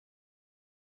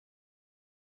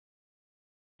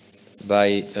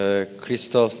by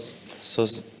Krzysztof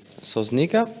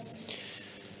Sośnica.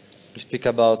 We speak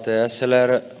about the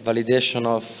SLR validation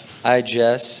of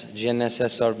IGS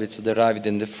GNSS orbits derived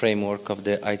in the framework of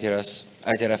the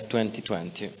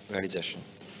ITRF2020 realization.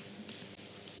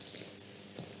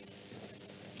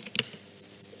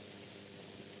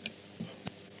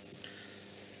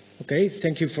 Okay,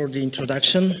 thank you for the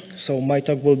introduction. So my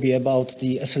talk will be about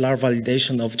the SLR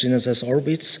validation of GNSS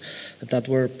orbits that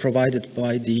were provided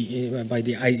by the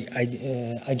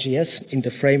IGS in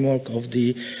the framework of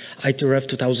the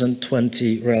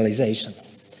ITRF2020 realization.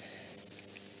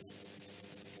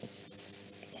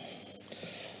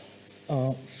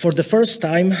 For the first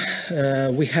time,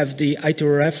 we have the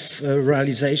ITRF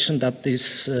realization that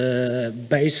is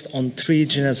based on 3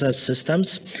 GNSS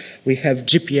systems. We have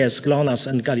GPS, GLONASS,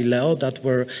 and Galileo that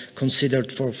were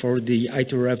considered for the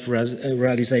ITRF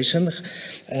realization,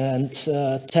 and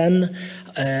 10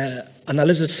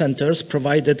 analysis centers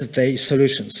provided the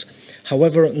solutions.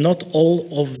 However, not all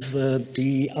of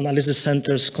the analysis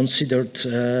centers considered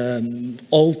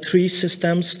all 3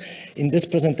 systems. In this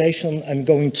presentation, I'm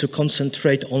going to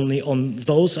concentrate only on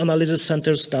those analysis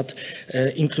centers that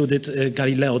included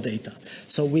Galileo data.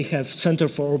 So we have Center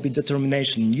for Orbit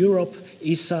Determination in Europe,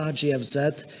 ESA,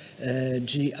 GFZ,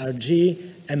 GRG,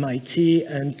 MIT,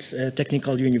 and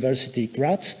Technical University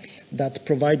Graz that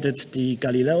provided the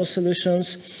Galileo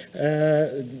solutions.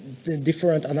 The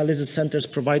different analysis centers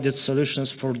provided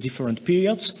solutions for different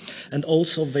periods, and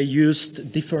also they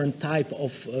used different type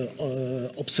of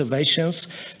observations.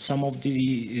 Some of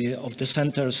the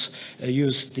centers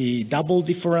used the double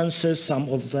differences, some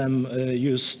of them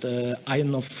used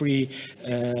iono-free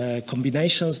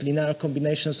combinations, linear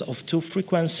combinations of 2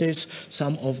 frequencies.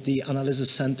 Some of the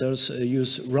analysis centers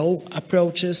use row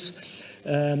approaches.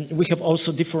 We have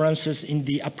also differences in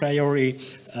the a priori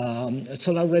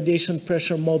solar radiation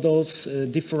pressure models,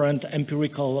 different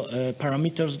empirical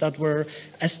parameters that were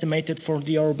estimated for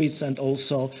the orbits, and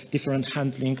also different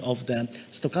handling of the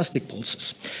stochastic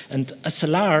pulses. And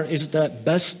SLR is the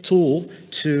best tool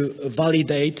to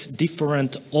validate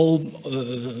different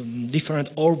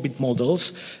orbit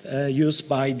models used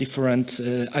by different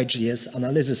IGS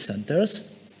analysis centers.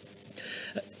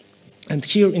 And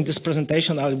here in this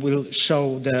presentation, I will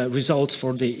show the results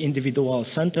for the individual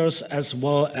centers as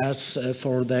well as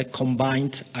for the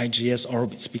combined IGS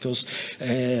orbits, because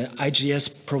IGS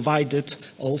provided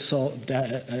also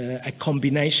a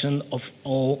combination of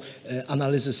all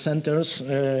analysis centers.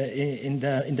 In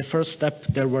the first step,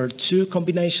 there were 2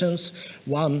 combinations,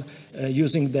 one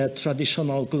using the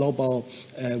traditional global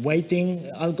weighting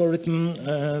algorithm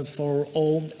for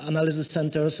all analysis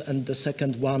centers, and the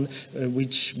second one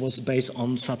which was based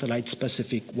on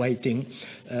satellite-specific weighting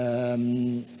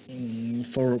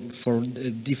for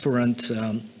different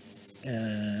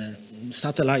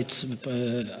satellites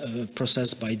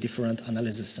processed by different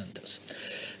analysis centers.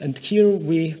 And here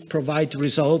we provide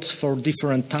results for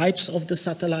different types of the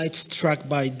satellites tracked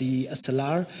by the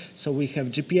SLR. So we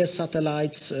have GPS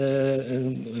satellites,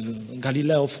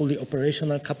 Galileo fully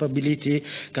operational capability,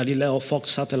 Galileo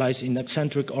Fox satellites in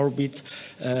eccentric orbit,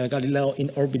 Galileo in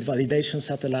orbit validation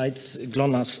satellites,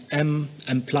 GLONASS M,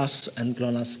 M+, and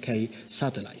GLONASS K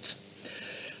satellites.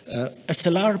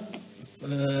 SLR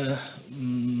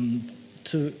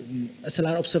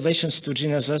observations to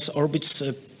GNSS orbits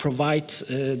provide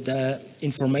the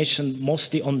information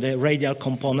mostly on the radial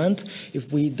component.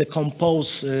 If we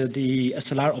decompose the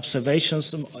SLR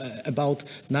observations, about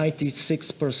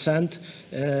 96%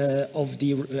 of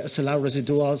the SLR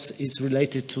residuals is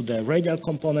related to the radial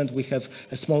component. We have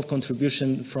a small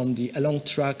contribution from the along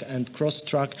track and cross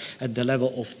track at the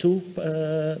level of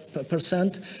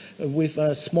 2%, with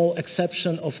a small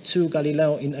exception of 2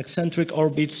 Galileo in eccentric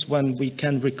orbits, when we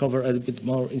can recover a bit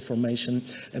more information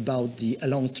about the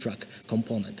along track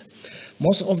component.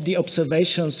 Most of the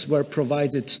observations were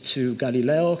provided to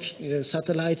Galileo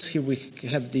satellites. Here we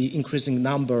have the increasing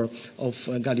number of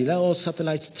Galileo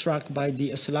satellites tracked by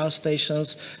the SLR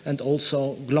stations, and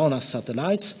also GLONASS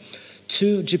satellites.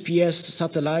 2 GPS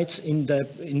satellites in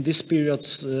this period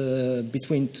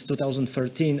between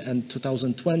 2013 and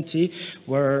 2020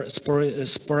 were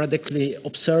sporadically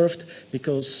observed,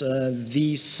 because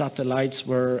these satellites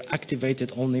were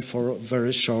activated only for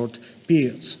very short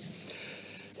periods.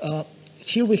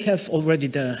 Here we have already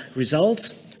the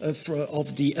results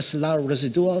of the SLR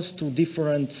residuals to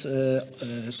different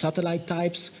satellite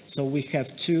types. So we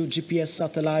have 2 GPS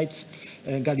satellites,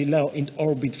 Galileo in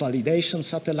orbit validation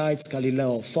satellites,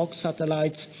 Galileo Fox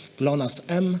satellites, GLONASS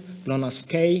M, GLONASS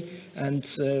K, and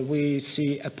we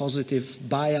see a positive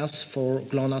bias for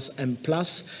GLONASS M+,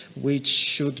 which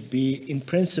should be in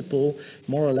principle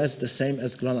more or less the same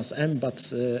as GLONASS M, but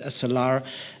SLR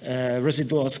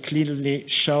residuals clearly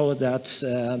show that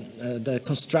the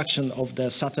construction of the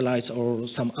satellites or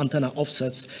some antenna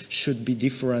offsets should be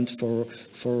different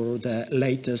for the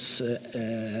latest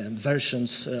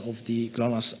versions of the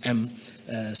GLONASS M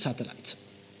satellites.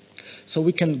 So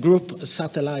we can group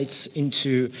satellites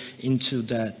into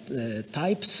the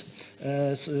types,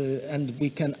 and we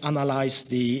can analyze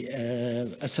the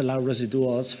SLR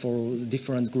residuals for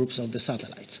different groups of the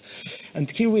satellites. And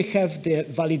here we have the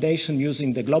validation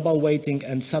using the global weighting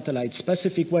and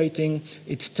satellite-specific weighting.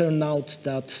 It turned out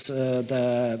that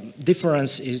the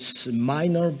difference is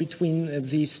minor between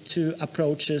these two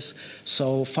approaches.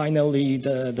 So finally,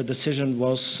 the decision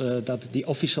was that the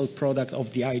official product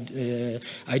of the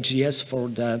IGS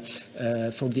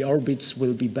for the orbits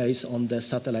will be based on the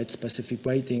satellite-specific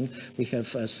weighting. We have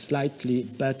slightly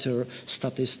better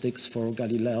statistics for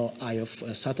Galileo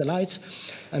IOF satellites.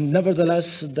 And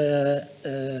nevertheless, the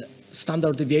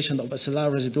standard deviation of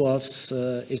SLR residuals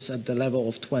is at the level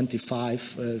of 25,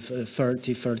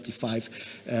 30, 35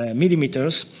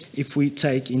 millimeters if we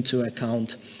take into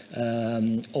account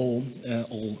all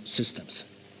systems.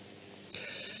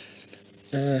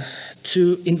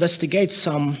 To investigate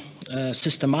some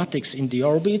systematics in the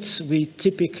orbits, we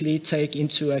typically take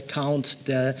into account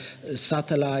the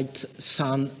satellite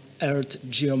Sun-Earth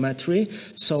geometry.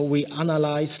 So we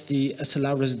analyze the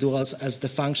SLR residuals as the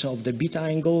function of the beta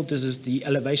angle. This is the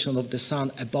elevation of the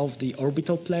Sun above the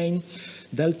orbital plane.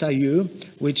 Delta U,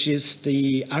 which is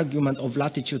the argument of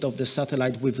latitude of the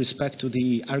satellite with respect to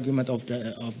the argument of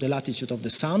the latitude of the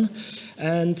Sun,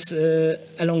 and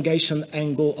elongation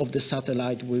angle of the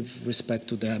satellite with respect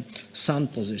to the Sun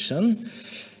position.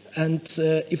 And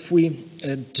if we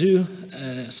do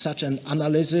such an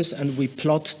analysis and we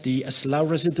plot the SLR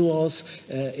residuals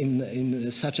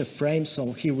in such a frame,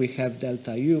 so here we have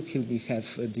delta U, here we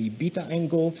have the beta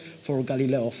angle for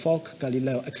Galileo FOC,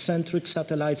 Galileo eccentric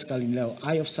satellites, Galileo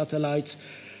IOF satellites,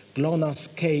 GLONASS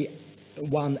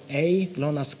K1A,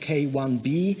 GLONASS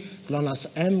K1B, GLONASS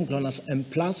M, GLONASS M+,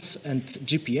 and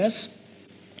GPS.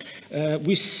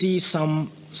 We see some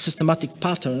systematic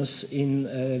patterns in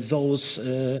those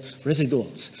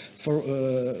residuals.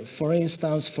 For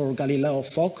instance, for Galileo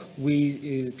FOC,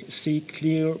 we see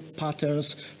clear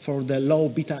patterns for the low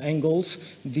beta angles.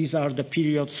 These are the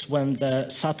periods when the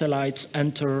satellites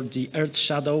enter the Earth's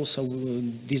shadow, so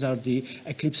these are the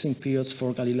eclipsing periods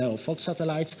for Galileo FOC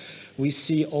satellites. We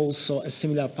see also a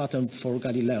similar pattern for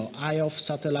Galileo IOF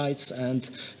satellites and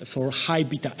for high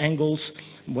beta angles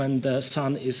when the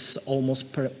Sun is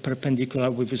almost perpendicular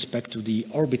with respect to the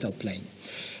orbital plane.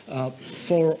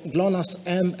 For GLONASS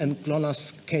M and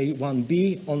GLONASS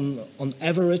K1B, on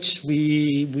average,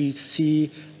 we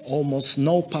see almost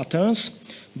no patterns.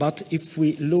 But if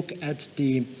we look at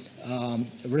the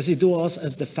residuals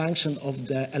as the function of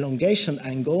the elongation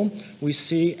angle, we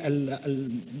see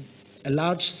a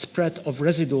large spread of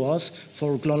residuals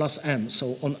for GLONASS M.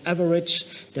 So on average,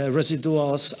 the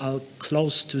residuals are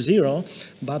close to zero,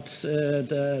 but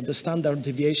the standard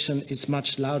deviation is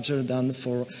much larger than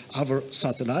for other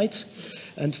satellites.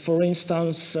 And for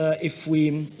instance, if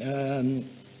we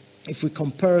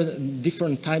compare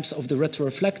different types of the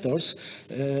retroreflectors,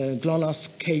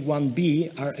 GLONASS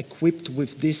K1B are equipped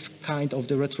with this kind of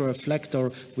the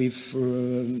retroreflector with,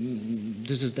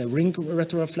 this is the ring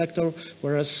retroreflector,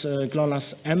 whereas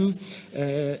GLONASS M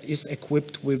is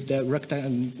equipped with the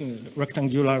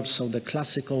rectangular, so the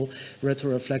classical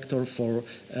retroreflector for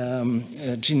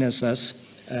GNSS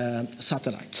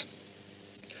satellites.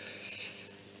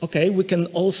 Okay, we can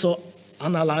also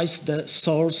analyze the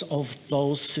source of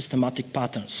those systematic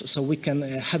patterns. So we can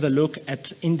have a look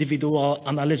at individual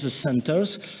analysis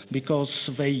centers because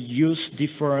they use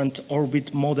different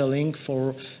orbit modeling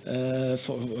for their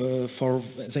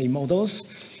models.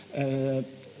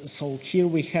 So here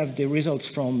we have the results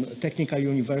from Technical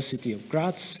University of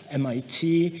Graz,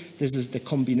 MIT. This is the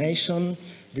combination.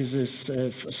 This is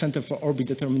Center for Orbit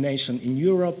Determination in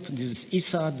Europe. This is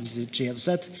ESA. This is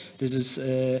GFZ. This is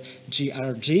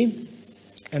GRG.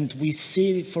 And we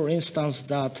see, for instance,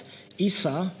 that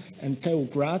ESA and TU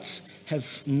Graz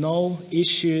have no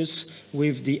issues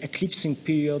with the eclipsing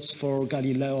periods for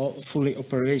Galileo fully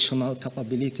operational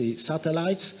capability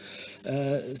satellites.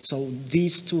 So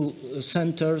these two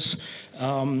centers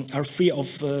are free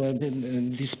of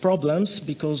these problems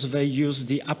because they use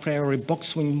the a priori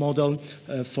box-wing model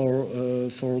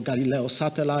for Galileo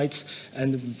satellites,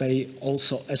 and they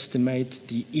also estimate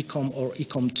the ECOM or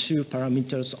ECOM2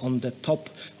 parameters on the top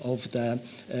of the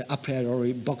a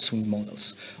priori box-wing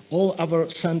models. All other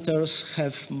centers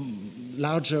have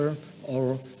larger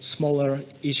or smaller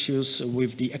issues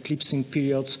with the eclipsing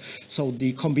periods, so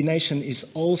the combination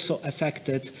is also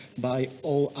affected by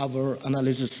all other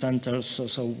analysis centers,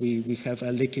 so we have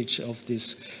a leakage of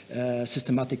these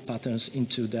systematic patterns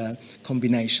into the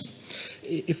combination.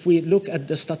 If we look at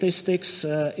the statistics,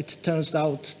 it turns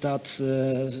out that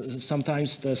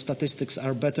sometimes the statistics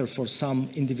are better for some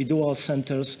individual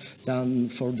centers than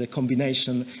for the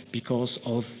combination because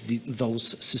of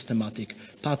those systematic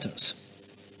patterns.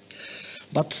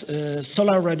 But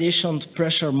solar radiation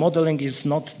pressure modeling is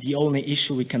not the only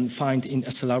issue we can find in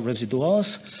SLR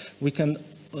residuals. We can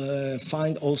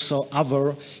find also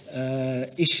other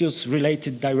issues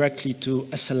related directly to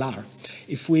SLR.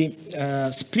 If we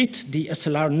split the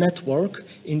SLR network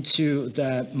into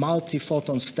the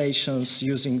multi-photon stations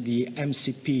using the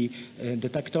MCP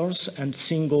detectors and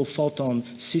single-photon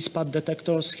CSPAT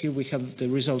detectors, here we have the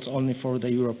results only for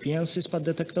the European CSPAT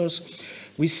detectors,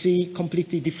 we see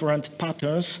completely different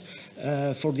patterns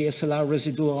for the SLR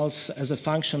residuals as a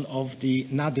function of the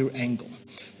nadir angle.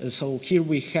 So here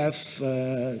we have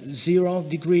 0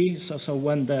 degrees, so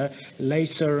when the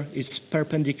laser is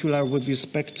perpendicular with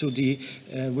respect to the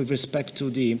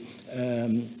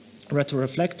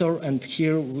retroreflector, and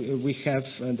here we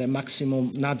have the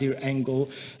maximum nadir angle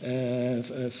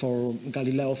for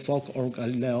Galileo FOC or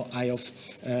Galileo IOF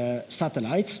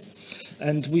satellites.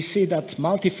 And we see that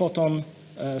multi-photon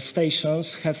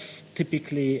stations have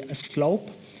typically a slope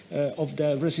of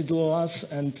the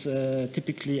residuals and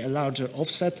typically a larger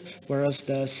offset, whereas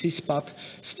the CSPAT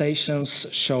stations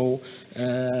show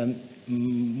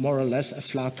more or less a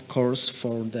flat course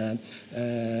for the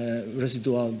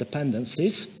residual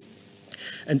dependencies.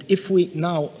 And if we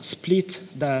now split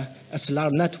the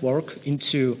SLR network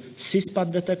into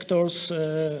CSPAT detectors,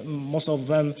 most of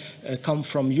them come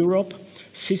from Europe,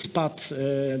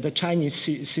 CSPAT, the Chinese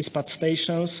CSPAT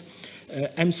stations,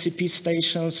 MCP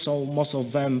stations, so most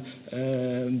of them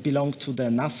belong to the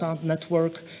NASA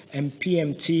network, and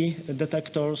PMT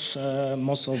detectors,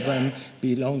 most of them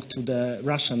belong to the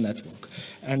Russian network.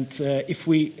 And if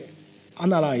we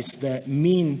analyze the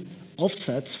mean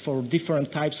offsets for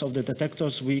different types of the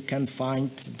detectors, we can find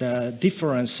the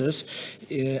differences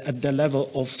at the level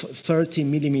of 30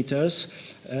 millimeters,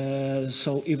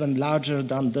 so even larger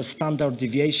than the standard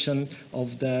deviation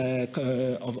of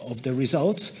the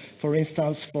results. For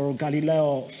instance, for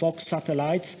Galileo FOC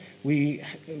satellites, we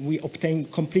obtain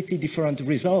completely different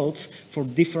results for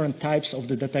different types of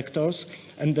the detectors,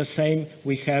 and the same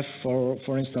we have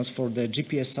for instance, for the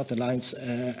GPS satellites,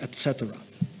 etc.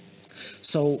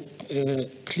 So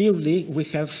clearly we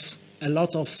have a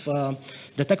lot of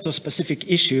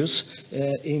detector-specific issues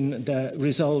in the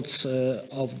results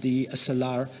of the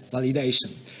SLR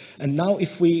validation. And now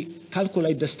if we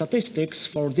calculate the statistics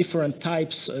for different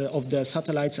types of the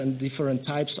satellites and different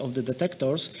types of the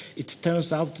detectors, it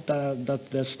turns out that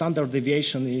the standard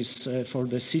deviation is for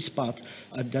the CSPAT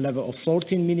at the level of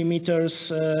 14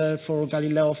 millimeters for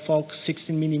Galileo FOC,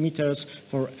 16 millimeters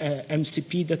for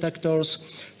MCP detectors.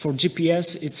 For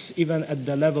GPS, it's even at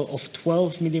the level of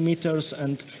 12 millimeters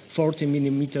and 40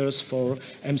 millimeters for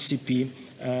MCP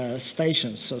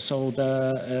stations. So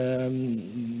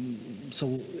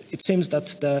it seems that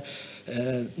the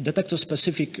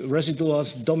detector-specific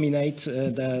residuals dominate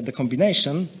the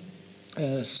combination.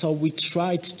 So we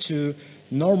tried to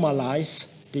normalize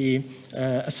the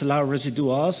SLR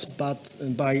residuals, but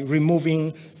by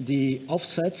removing the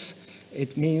offsets,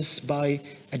 it means by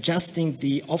adjusting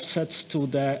the offsets to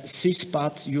the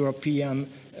CSPAT European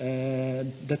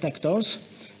detectors.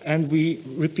 And we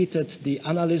repeated the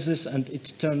analysis, and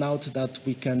it turned out that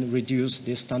we can reduce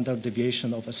the standard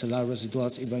deviation of SLR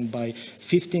residuals even by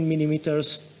 15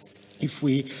 millimeters if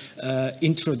we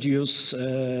introduce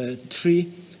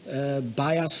 3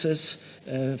 biases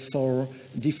for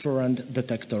different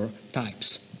detector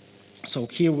types. So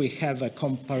here we have a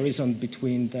comparison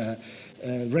between the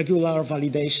regular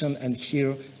validation, and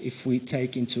here if we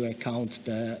take into account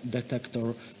the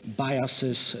detector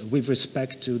biases with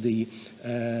respect to the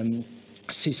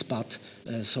CSPAT,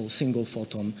 so single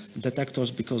photon detectors,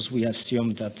 because we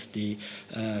assume that the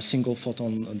single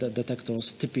photon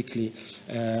detectors typically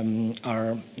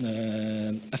are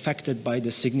affected by the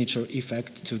signature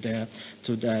effect to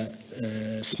the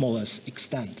smallest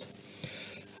extent.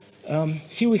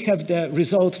 Here we have the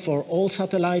result for all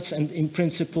satellites, and in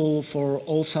principle for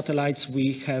all satellites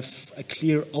we have a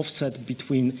clear offset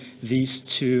between these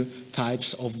two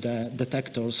types of the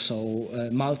detectors, so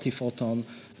multi-photon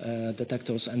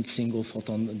detectors and single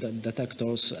photon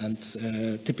detectors, and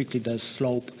typically the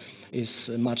slope is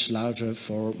much larger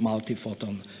for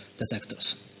multi-photon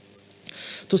detectors.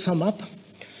 To sum up,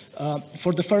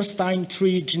 for the first time,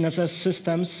 3 GNSS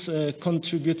systems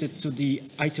contributed to the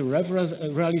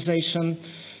ITRF realization.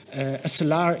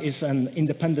 SLR is an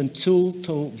independent tool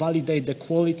to validate the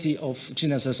quality of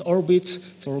GNSS orbits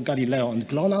for Galileo and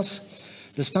GLONASS.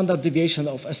 The standard deviation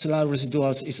of SLR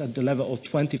residuals is at the level of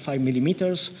 25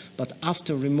 millimeters, but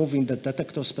after removing the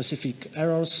detector-specific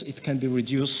errors, it can be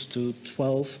reduced to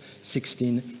 12,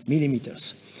 16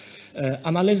 millimeters.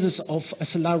 Analysis of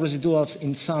SLR residuals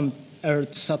in some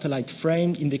Earth satellite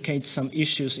frame indicates some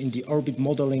issues in the orbit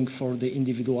modeling for the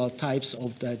individual types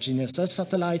of the GNSS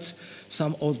satellites.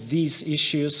 Some of these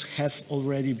issues have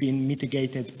already been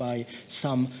mitigated by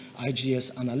some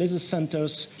IGS analysis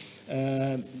centers,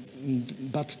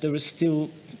 but there is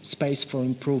still space for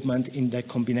improvement in the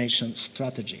combination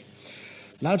strategy.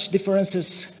 Large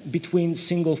differences between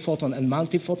single photon and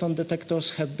multi-photon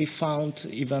detectors have been found,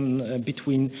 even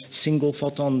between single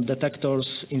photon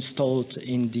detectors installed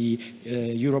in the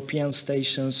European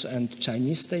stations and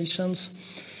Chinese stations.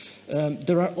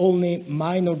 There are only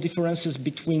minor differences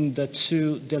between the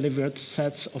two delivered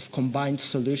sets of combined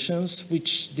solutions,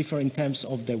 which differ in terms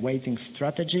of the weighting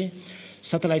strategy.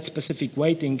 Satellite-specific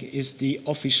weighting is the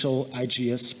official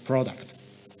IGS product.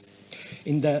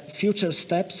 In the future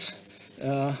steps,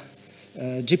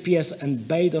 GPS and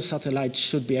BeiDou satellites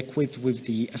should be equipped with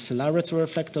the SLR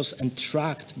retroreflectors and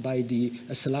tracked by the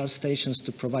SLR stations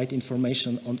to provide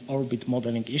information on orbit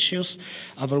modeling issues.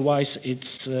 Otherwise,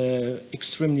 it's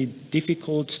extremely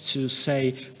difficult to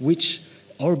say which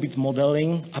orbit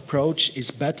modeling approach is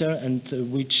better and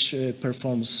which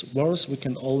performs worse. We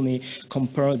can only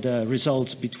compare the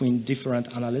results between different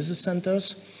analysis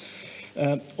centers.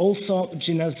 Also,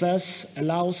 GNSS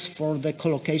allows for the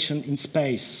collocation in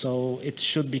space, so it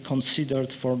should be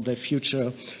considered for the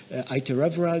future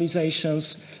ITRF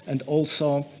realizations, and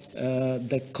also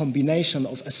the combination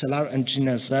of SLR and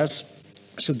GNSS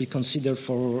should be considered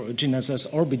for GNSS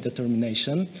orbit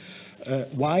determination.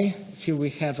 Why? Here we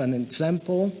have an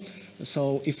example.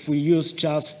 So if we use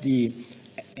just the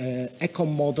ECO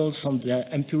models on the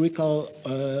empirical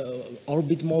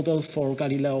orbit model for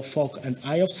Galileo, FOC, and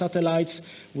IOF satellites,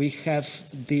 we have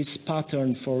this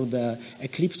pattern for the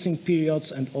eclipsing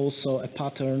periods and also a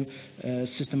pattern,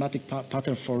 systematic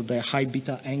pattern for the high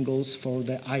beta angles for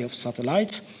the IOF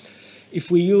satellites. If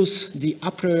we use the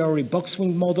a priori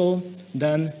box-wing model,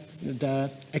 then the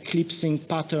eclipsing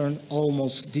pattern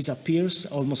almost disappears,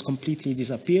 almost completely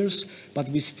disappears, but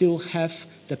we still have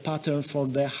the pattern for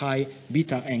the high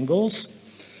beta angles.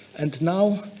 And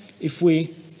now, if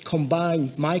we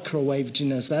combine microwave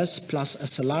GNSS plus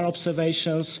SLR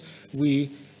observations, we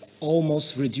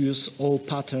almost reduce all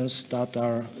patterns that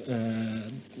are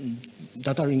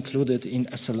included in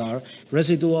SLR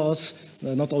residuals,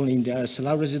 not only in the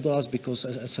SLR residuals, because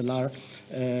SLR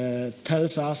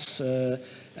tells us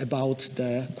about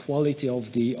the quality of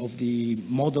the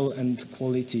model and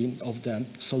quality of the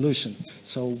solution.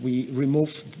 So we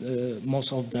remove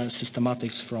most of the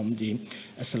systematics from the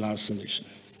SLR solution.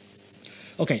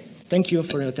 Okay, thank you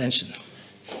for your attention.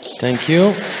 Thank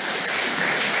you.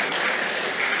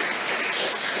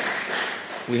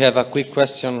 We have a quick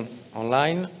question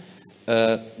online.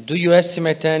 Do you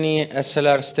estimate any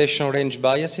SLR station range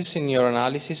biases in your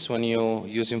analysis when you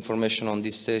use information on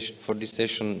this station, for this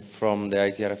station from the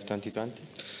ITRF2020?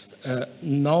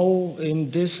 No, in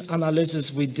this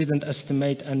analysis we didn't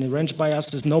estimate any range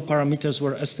biases. No parameters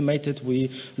were estimated. We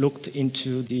looked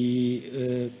into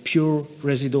the pure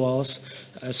residuals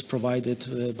as provided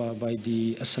by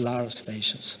the SLR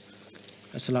stations.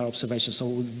 SLR observations.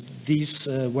 So these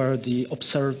were the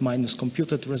observed minus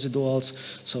computed residuals.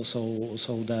 So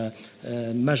the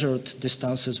measured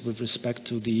distances with respect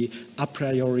to the a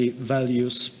priori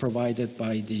values provided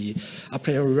by the a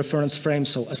priori reference frame.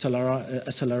 So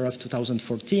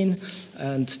SLRF2014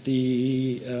 and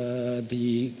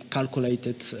the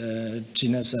calculated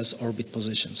GNSS orbit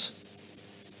positions.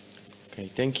 Okay,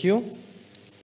 thank you.